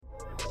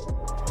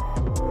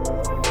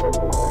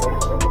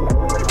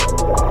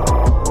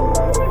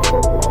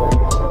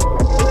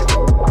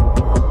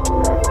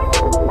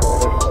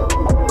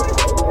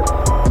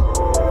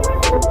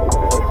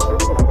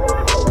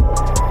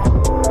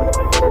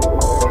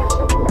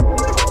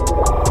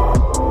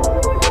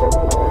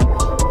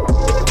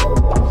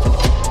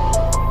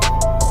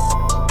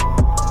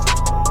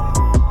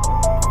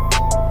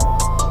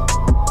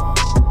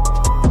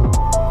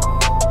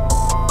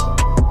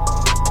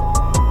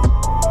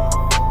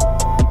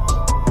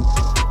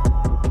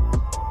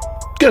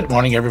Good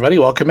morning, everybody.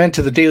 Welcome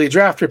into the Daily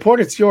Draft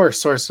Report. It's your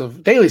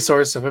daily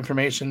source of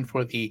information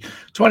for the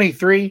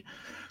 2023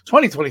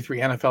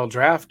 NFL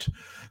Draft.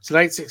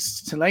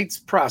 Tonight's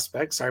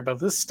prospects. Sorry about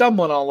this.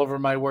 Stumbling all over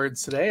my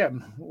words today.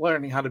 I'm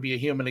learning how to be a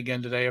human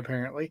again today,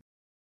 apparently.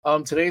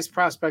 Today's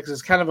prospects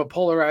is kind of a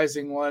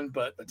polarizing one,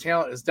 but the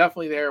talent is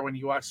definitely there when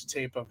you watch the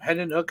tape of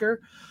Hendon Hooker,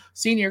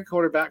 senior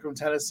quarterback from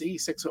Tennessee,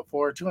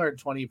 6'4",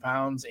 220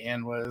 pounds,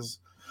 and was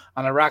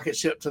on a rocket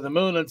ship to the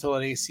moon until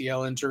an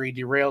ACL injury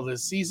derailed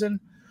his season.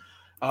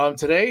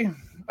 Today,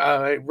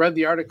 I read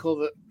the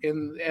article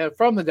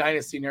from the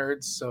Dynasty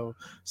Nerds. So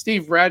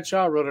Steve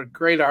Bradshaw wrote a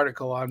great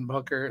article on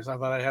Hooker, so I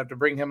thought I'd have to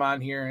bring him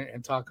on here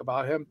and talk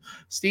about him.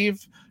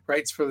 Steve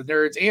writes for the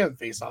Nerds and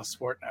Face Off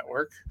Sport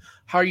Network.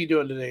 How are you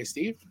doing today,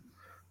 Steve?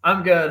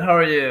 I'm good. How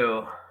are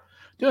you?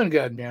 Doing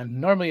good, man.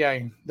 Normally,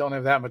 I don't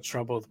have that much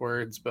trouble with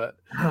words, but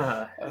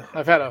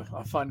I've had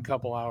a fun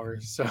couple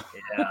hours. So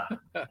yeah,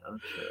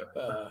 I'm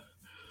sure.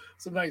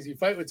 Sometimes you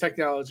fight with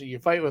technology, you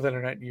fight with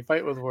internet, and you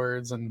fight with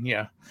words, and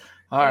yeah.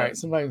 All right,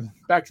 sometimes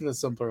back to the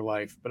simpler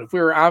life. But if we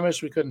were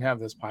Amish, we couldn't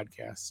have this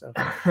podcast. So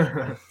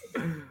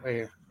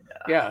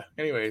yeah.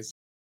 Anyways,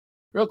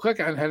 real quick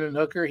on Hendon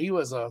Hooker, he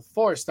was a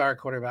 4-star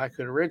quarterback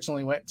who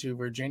originally went to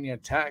Virginia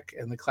Tech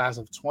in the class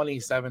of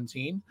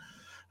 2017.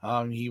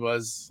 He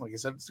was, like I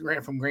said,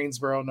 from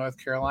Greensboro,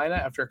 North Carolina.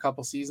 After a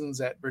couple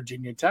seasons at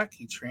Virginia Tech,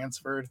 he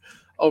transferred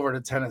over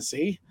to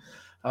Tennessee.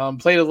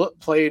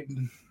 Played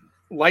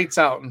lights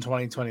out in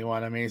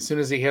 2021. I mean, as soon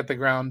as he hit the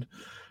ground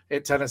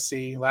at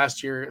Tennessee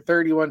last year,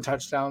 31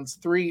 touchdowns,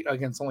 3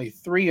 against only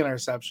 3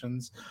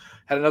 interceptions.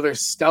 Had another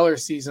stellar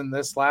season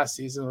this last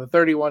season with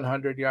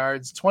 3,100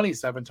 yards,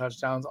 27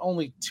 touchdowns,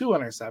 only 2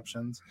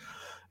 interceptions,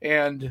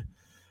 and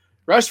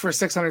rushed for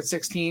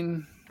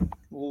 616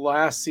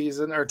 last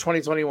season or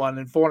 2021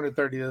 and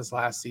 430 this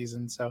last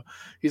season. So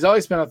he's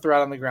always been a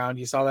threat on the ground.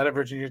 You saw that at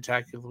Virginia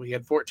Tech. We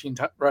had 14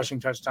 rushing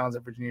touchdowns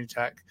at Virginia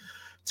Tech.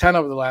 10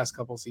 over the last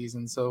couple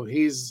seasons. So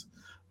he has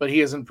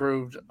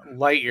improved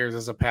light years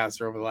as a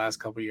passer over the last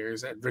couple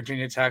years. At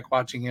Virginia Tech,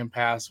 watching him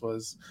pass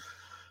was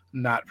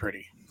not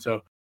pretty.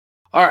 So,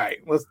 all right,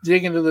 let's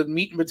dig into the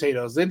meat and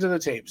potatoes, into the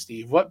tape,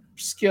 Steve. What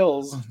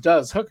skills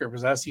does Hooker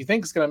possess you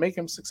think is going to make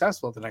him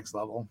successful at the next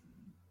level?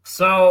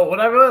 So what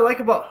I really like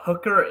about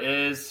Hooker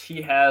is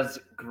he has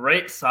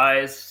great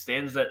size,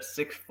 stands at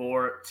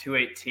 6'4",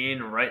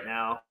 218 right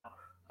now.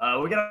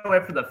 We got to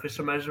wait for the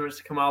official measurements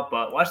to come out,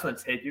 but watching the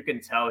tape, you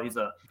can tell he's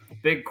a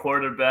big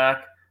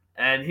quarterback,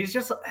 and he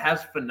just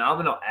has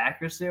phenomenal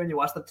accuracy when you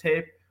watch the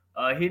tape.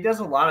 He does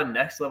a lot of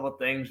next-level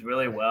things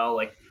really well,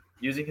 like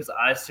using his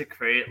eyes to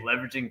create,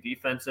 leveraging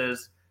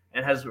defenses,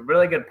 and has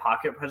really good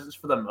pocket presence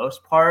for the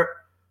most part.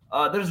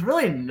 There's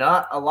really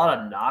not a lot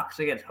of knocks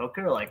against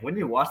Hooker. Like, when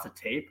you watch the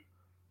tape,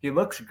 he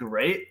looks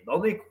great. The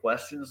only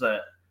questions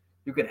that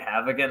you could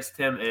have against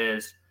him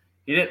is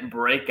he didn't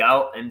break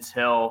out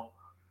until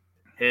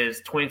his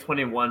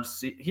 2021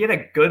 he had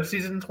a good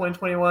season in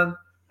 2021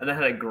 and then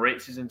had a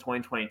great season in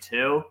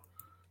 2022.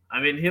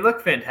 I mean, he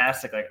looked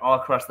fantastic, like all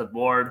across the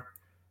board.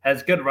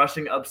 Has good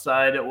rushing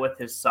upside with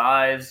his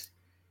size.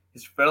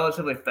 He's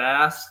relatively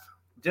fast.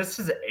 Just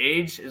his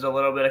age is a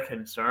little bit of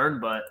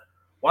concern, but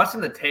watching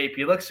the tape,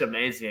 he looks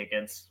amazing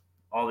against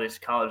all these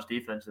college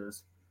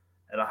defenses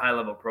at a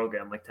high-level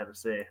program like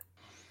Tennessee.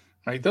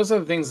 Right, those are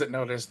the things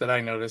that I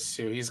noticed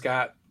too. He's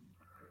got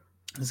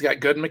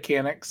good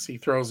mechanics. He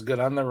throws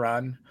good on the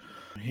run.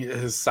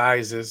 His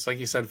size is, like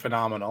you said,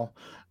 phenomenal.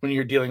 When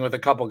you're dealing with a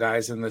couple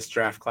guys in this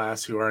draft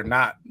class who are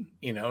not,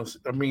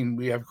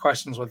 we have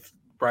questions with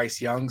Bryce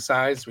Young's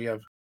size. We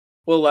have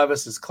Will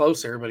Levis is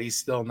closer, but he's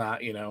still not,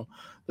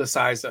 the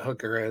size that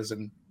Hooker is.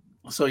 And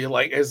so you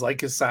like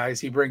his size.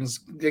 He brings,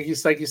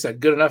 like you said,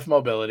 good enough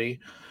mobility.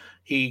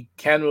 He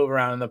can move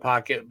around in the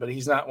pocket, but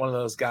he's not one of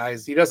those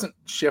guys. He doesn't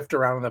shift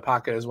around in the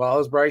pocket as well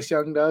as Bryce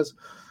Young does,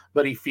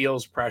 but he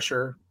feels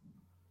pressure.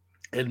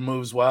 It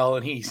moves well,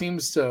 and he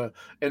seems to.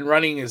 And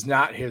running is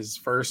not his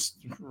first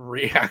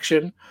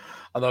reaction,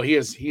 although he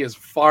is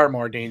far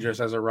more dangerous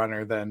as a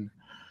runner than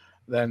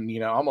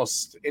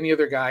almost any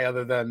other guy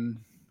other than,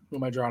 who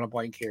am I drawing a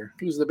blank here?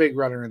 Who's the big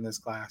runner in this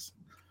class?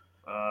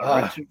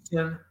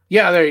 Richardson.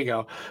 Yeah, there you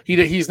go.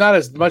 He's not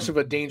as much of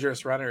a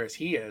dangerous runner as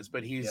he is,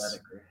 but he's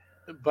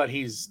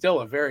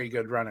still a very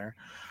good runner.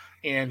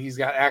 And he's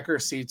got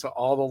accuracy to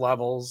all the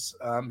levels.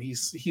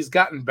 He's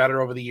gotten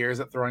better over the years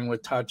at throwing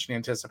with touch and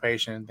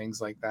anticipation and things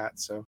like that.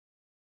 So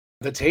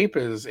the tape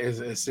is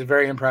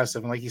very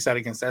impressive. And like you said,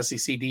 against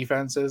SEC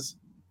defenses,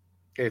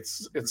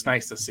 it's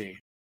nice to see.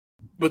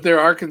 But there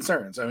are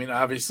concerns. I mean,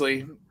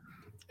 obviously,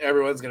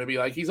 everyone's going to be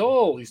like, he's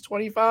old, he's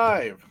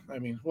 25. I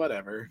mean,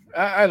 whatever.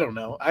 I don't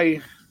know.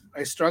 I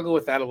struggle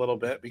with that a little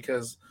bit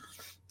because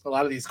a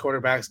lot of these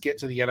quarterbacks get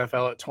to the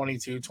NFL at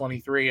 22,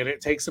 23, and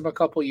it takes them a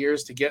couple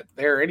years to get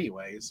there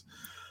anyways,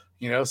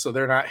 so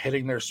they're not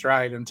hitting their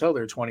stride until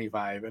they're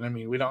 25. And I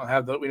mean, we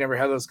never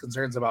had those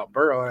concerns about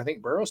Burrow. And I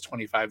think Burrow's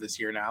 25 this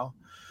year now,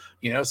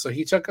 so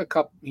he took a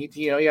couple,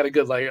 he had a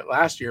good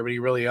last year, but he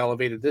really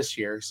elevated this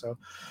year. So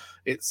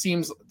it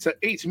seems to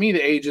me, the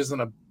age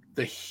isn't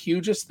the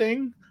hugest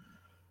thing,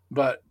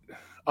 but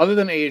Other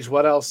than age,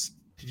 what else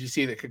did you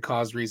see that could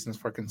cause reasons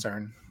for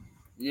concern?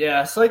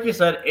 Yeah, so like you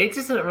said, age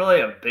isn't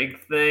really a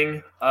big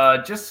thing.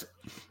 Just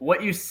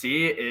what you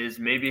see is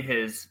maybe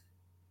his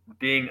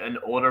being an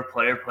older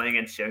player playing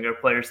against younger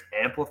players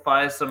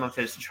amplifies some of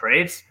his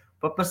traits.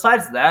 But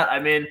besides that, I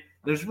mean,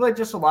 there's really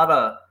just a lot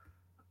of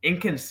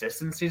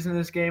inconsistencies in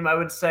this game, I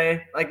would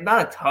say. Like,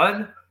 not a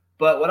ton,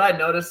 but what I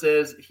notice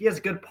is he has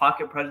good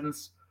pocket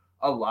presence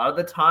a lot of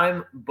the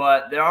time,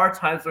 but there are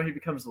times where he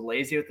becomes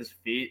lazy with his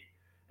feet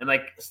and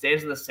like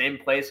stays in the same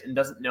place and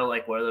doesn't know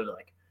like whether to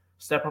like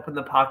step up in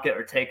the pocket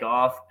or take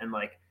off, and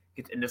like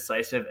gets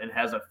indecisive and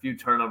has a few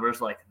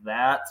turnovers like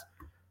that.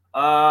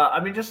 I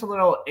mean, just a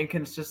little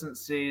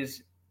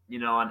inconsistencies,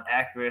 on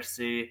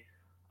accuracy,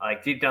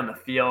 like deep down the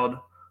field.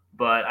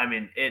 But I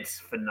mean, it's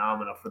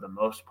phenomenal for the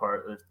most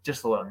part. It's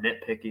just a little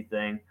nitpicky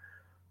thing,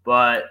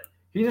 but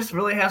he just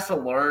really has to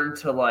learn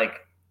to like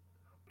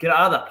get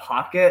out of the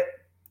pocket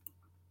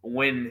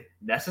when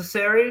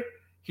necessary.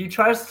 He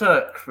tries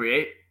to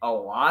create a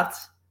lot,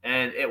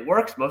 and it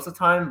works most of the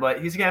time.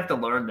 But he's gonna have to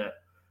learn that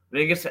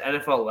when he gets to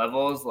NFL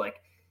levels, like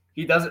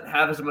he doesn't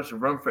have as much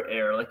room for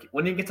error. Like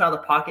when he gets out of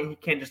the pocket, he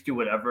can't just do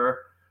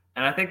whatever.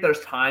 And I think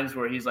there's times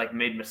where he's like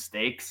made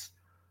mistakes,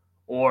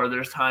 or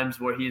there's times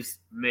where he's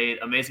made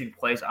amazing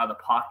plays out of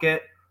the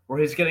pocket, where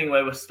he's getting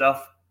away with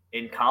stuff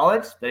in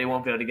college that he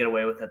won't be able to get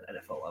away with at the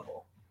NFL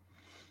level.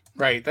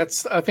 Right.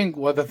 That's, I think,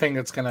 one of the thing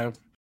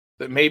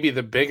that may be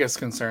the biggest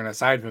concern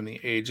aside from the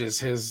age is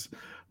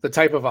the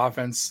type of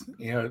offense,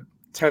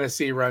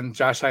 Tennessee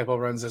Josh Heupel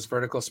runs this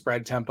vertical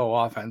spread tempo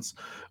offense,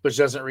 which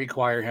doesn't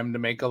require him to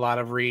make a lot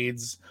of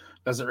reads,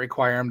 doesn't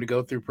require him to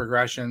go through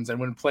progressions. And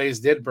when plays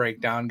did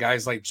break down,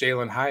 guys like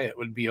Jalen Hyatt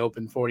would be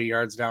open 40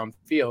 yards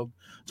downfield,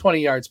 20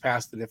 yards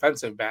past the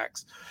defensive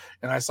backs.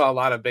 And I saw a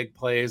lot of big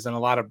plays and a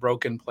lot of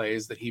broken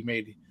plays that he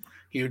made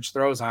huge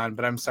throws on,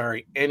 but I'm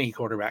sorry, any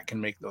quarterback can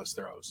make those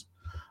throws.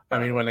 I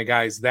mean, when a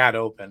guy's that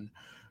open.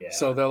 Yeah.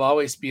 So there'll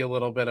always be a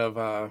little bit of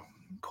a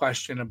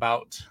question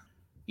about,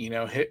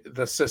 hit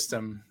the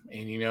system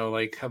and,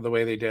 like how the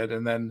way they did.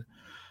 And then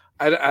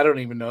I don't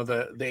even know,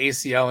 the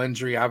ACL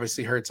injury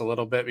obviously hurts a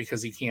little bit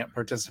because he can't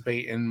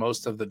participate in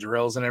most of the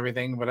drills and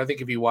everything. But I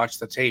think if you watch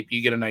the tape,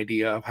 you get an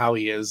idea of how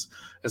he is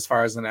as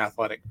far as an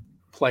athletic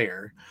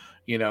player.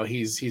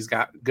 He's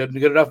got good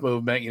enough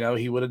movement.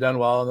 He would have done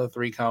well in the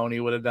 3-cone. He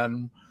would have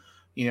done,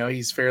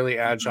 he's fairly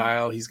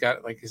agile. He's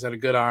got, like I said, a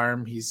good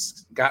arm.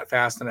 He's got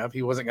fast enough.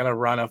 He wasn't going to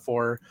run a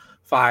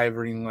 4.5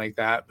 or anything like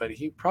that, but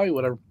he probably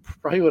would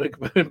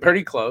have been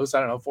pretty close. I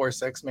don't know,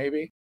 4.6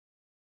 maybe.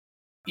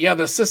 Yeah,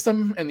 the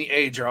system and the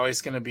age are always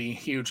going to be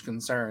huge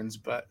concerns,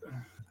 but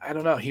I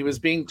don't know. He was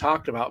being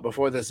talked about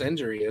before this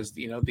injury as,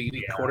 the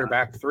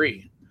quarterback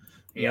 3.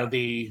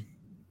 And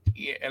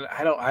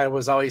I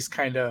was always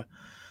kind of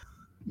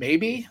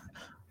maybe,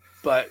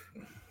 but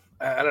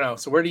I don't know.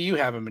 So where do you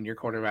have him in your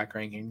quarterback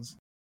rankings?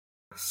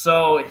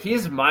 So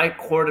he's my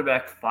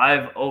quarterback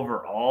 5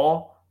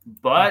 overall,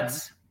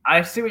 but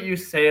I see what you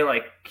say,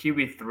 like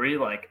QB3.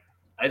 Like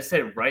I'd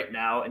say right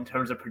now in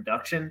terms of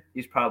production,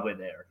 he's probably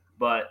there.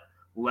 But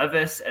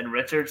Levis and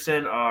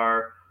Richardson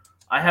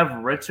I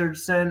have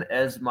Richardson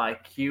as my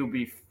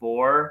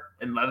QB4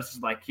 and Levis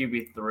is my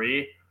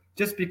QB3,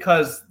 just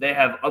because they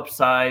have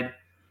upside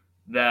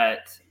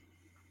that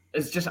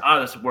is just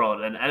out of this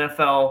world. And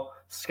NFL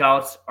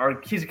scouts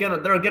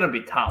they're gonna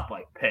be top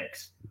like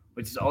picks,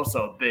 which is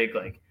also a big,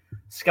 like,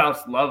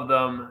 scouts love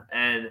them,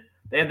 and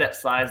they have that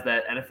size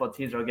that NFL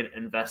teams are going to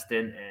invest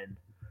in and,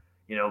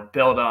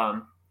 build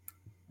on.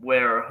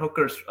 Where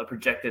Hooker's a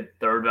projected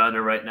 3rd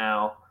rounder right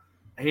now,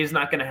 he's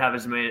not going to have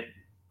as many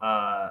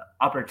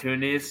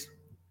opportunities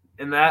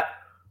in that.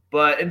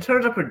 But in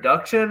terms of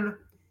production,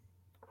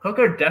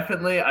 Hooker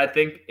definitely, I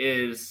think,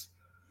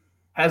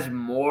 has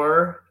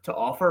more to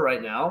offer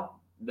right now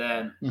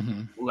than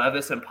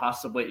Levis and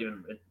possibly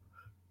even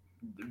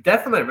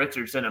definitely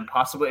Richardson and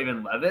possibly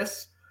even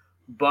Levis.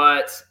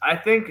 But I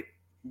think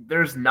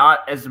there's not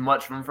as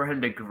much room for him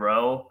to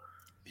grow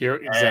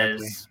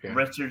as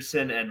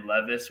Richardson and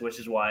Levis, which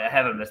is why I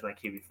haven't missed my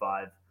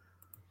QB5.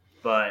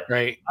 But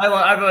right.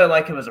 I really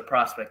like him as a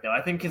prospect, though.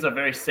 I think he's a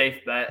very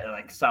safe bet and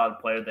like solid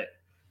player that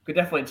could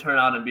definitely turn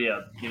out and be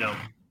a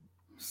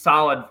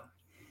solid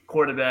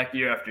quarterback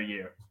year after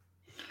year.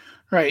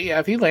 Right. Yeah.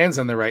 If he lands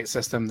in the right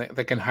system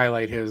that can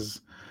highlight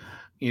his,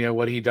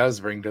 what he does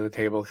bring to the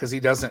table, because he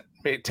doesn't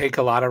take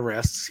a lot of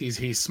risks.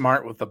 He's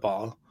smart with the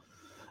ball.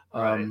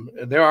 Right.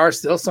 There are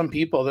still some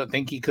people that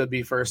think he could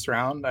be 1st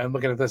round. I'm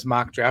looking at this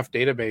mock draft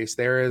database.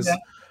 There is,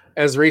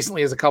 as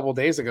recently as a couple of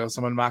days ago,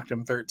 someone mocked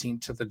him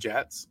 13th to the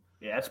Jets.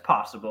 Yeah, it's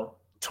possible.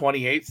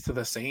 28th to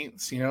the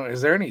Saints.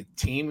 Is there any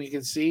team you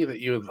could see that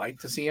you would like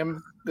to see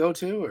him go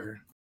to? Or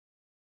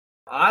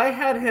I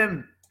had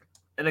him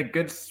in a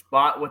good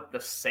spot with the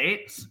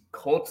Saints,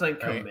 Colts, and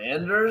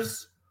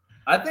Commanders.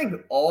 I think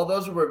all of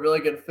those were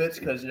really good fits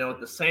because, with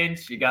the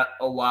Saints, you got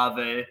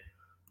Olave.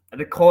 And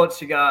the Colts,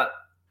 you got,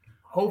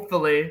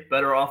 hopefully,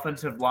 better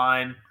offensive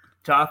line,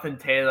 Jonathan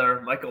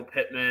Taylor, Michael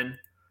Pittman.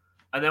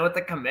 And then with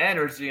the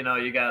Commanders, you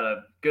got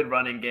a good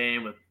running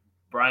game with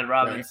Brian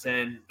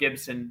Robinson,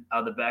 Gibson out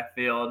of the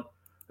backfield.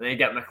 Then you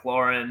got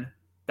McLaurin,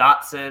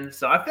 Dotson.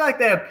 So I feel like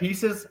they have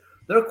pieces.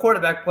 Their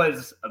quarterback play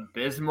is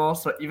abysmal.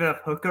 So even if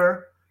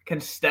Hooker can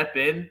step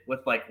in with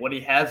like what he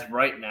has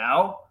right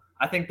now,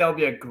 I think that would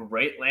be a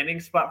great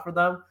landing spot for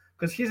them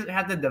because he doesn't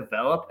have to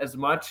develop as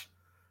much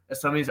as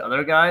some of these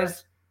other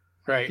guys.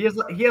 Right. He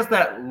has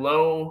that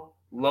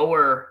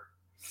lower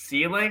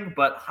ceiling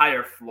but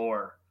higher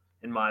floor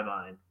in my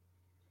mind.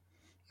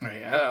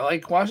 Right. I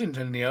like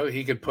Washington.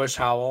 He could push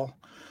Howell.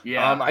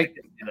 Yeah.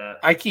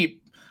 I keep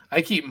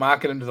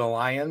mocking him to the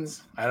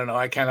Lions. I don't know.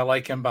 I kind of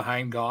like him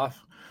behind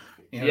Goff.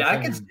 I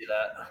can see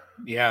that.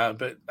 Yeah,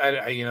 but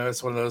I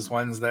it's one of those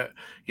ones that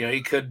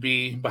he could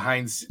be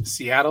behind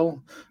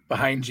Seattle,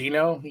 behind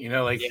Geno.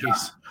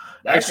 He's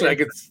actually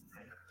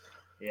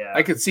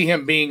I could see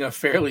him being a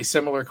fairly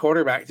similar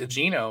quarterback to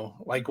Geno,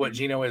 like what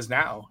Geno is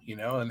now.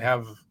 And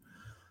have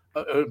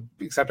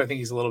except I think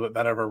he's a little bit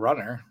better of a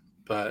runner.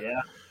 But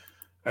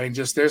I mean,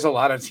 just there's a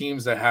lot of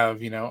teams that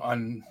have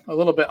a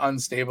little bit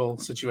unstable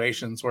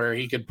situations where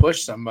he could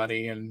push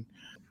somebody and.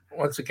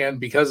 Once again,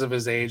 because of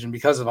his age and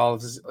because of all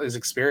of his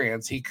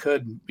experience, he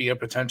could be a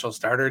potential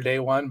starter day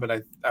one,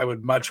 but I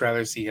would much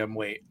rather see him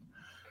wait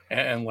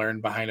and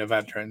learn behind a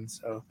veteran.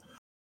 So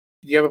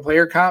do you have a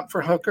player comp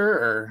for Hooker?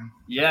 Or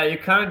Yeah, you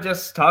kind of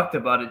just talked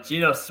about it.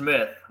 Geno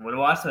Smith, when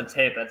watching the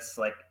tape, that's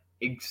like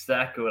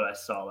exactly what I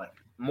saw. Like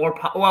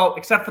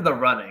except for the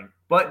running.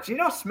 But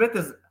Geno Smith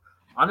is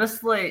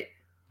honestly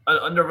an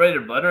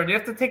underrated runner, and you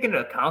have to take into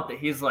account that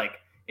he's like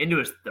into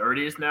his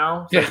 30s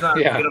now. So he's not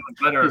good of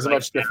a runner. He's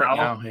much different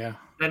now,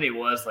 than he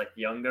was like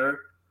younger.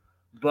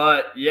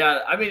 But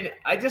I mean,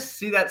 I just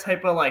see that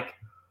type of like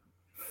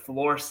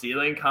floor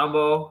ceiling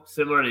combo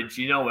similar to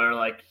Geno, where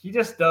like he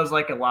just does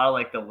like a lot of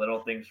like the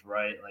little things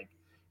right. Like,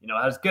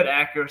 has good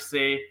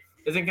accuracy,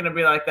 isn't gonna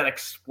be like that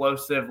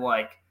explosive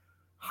like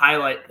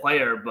highlight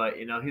player, but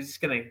he's just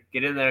gonna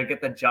get in there and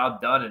get the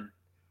job done and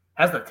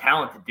has the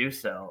talent to do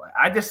so.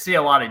 I just see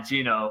a lot of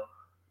Geno,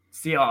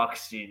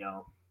 Seahawks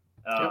Geno.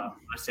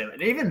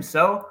 And even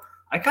so,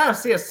 I kind of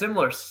see a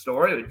similar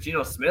story with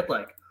Geno Smith.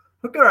 Like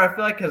Hooker, I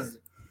feel like has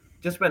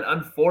just been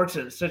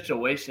unfortunate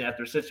situation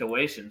after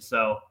situation.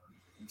 So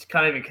it's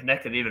kind of even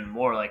connected even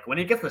more. Like when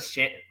he gets the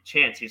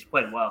chance, he's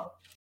played well.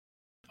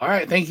 All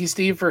right, thank you,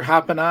 Steve, for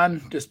hopping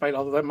on. Despite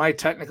all of my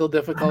technical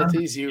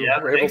difficulties, you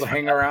were able to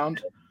hang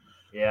around.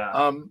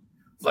 Yeah.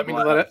 Let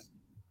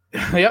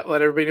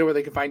everybody know where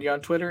they can find you on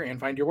Twitter and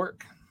find your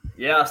work.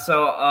 Yeah,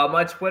 so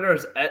my Twitter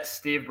is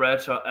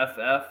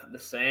 @SteveBradshawFF, the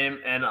same,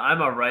 and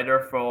I'm a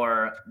writer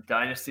for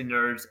Dynasty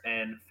Nerds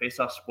and Face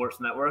Off Sports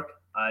Network.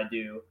 I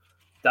do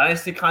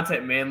Dynasty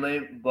content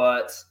mainly,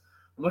 but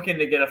I'm looking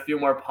to get a few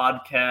more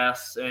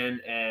podcasts in,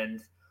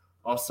 and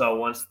also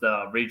once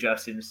the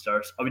redraft season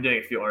starts, I'll be doing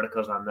a few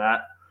articles on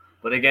that.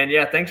 But again,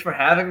 thanks for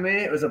having me.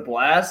 It was a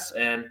blast,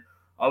 and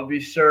I'll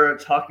be sure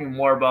talking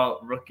more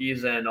about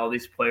rookies and all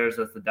these players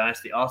as the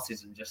Dynasty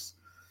offseason just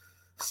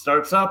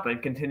starts up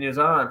and continues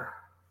on.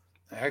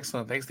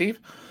 Excellent. Thanks, Steve.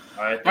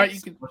 All right.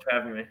 Thanks so much for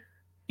having me.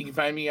 You can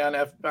find me on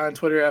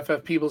Twitter,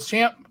 FF People's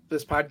Champ.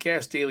 This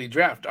podcast, Daily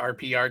Draft,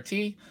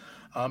 RPRT.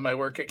 I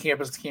work at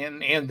Campus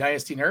Canton and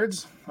Dynasty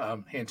Nerds.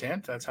 Hint,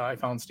 hint. That's how I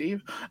found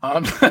Steve.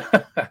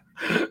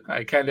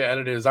 I kind of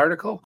edited his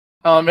article.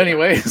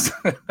 Anyways.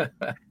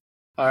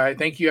 All right.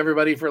 Thank you,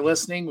 everybody, for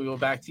listening. We will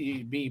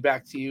be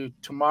back to you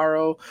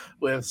tomorrow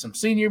with some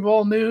Senior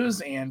Bowl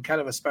news and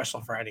kind of a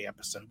special Friday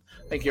episode.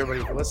 Thank you,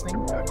 everybody, for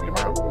listening. Talk to you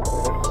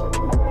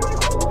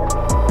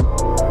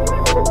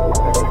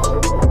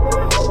tomorrow.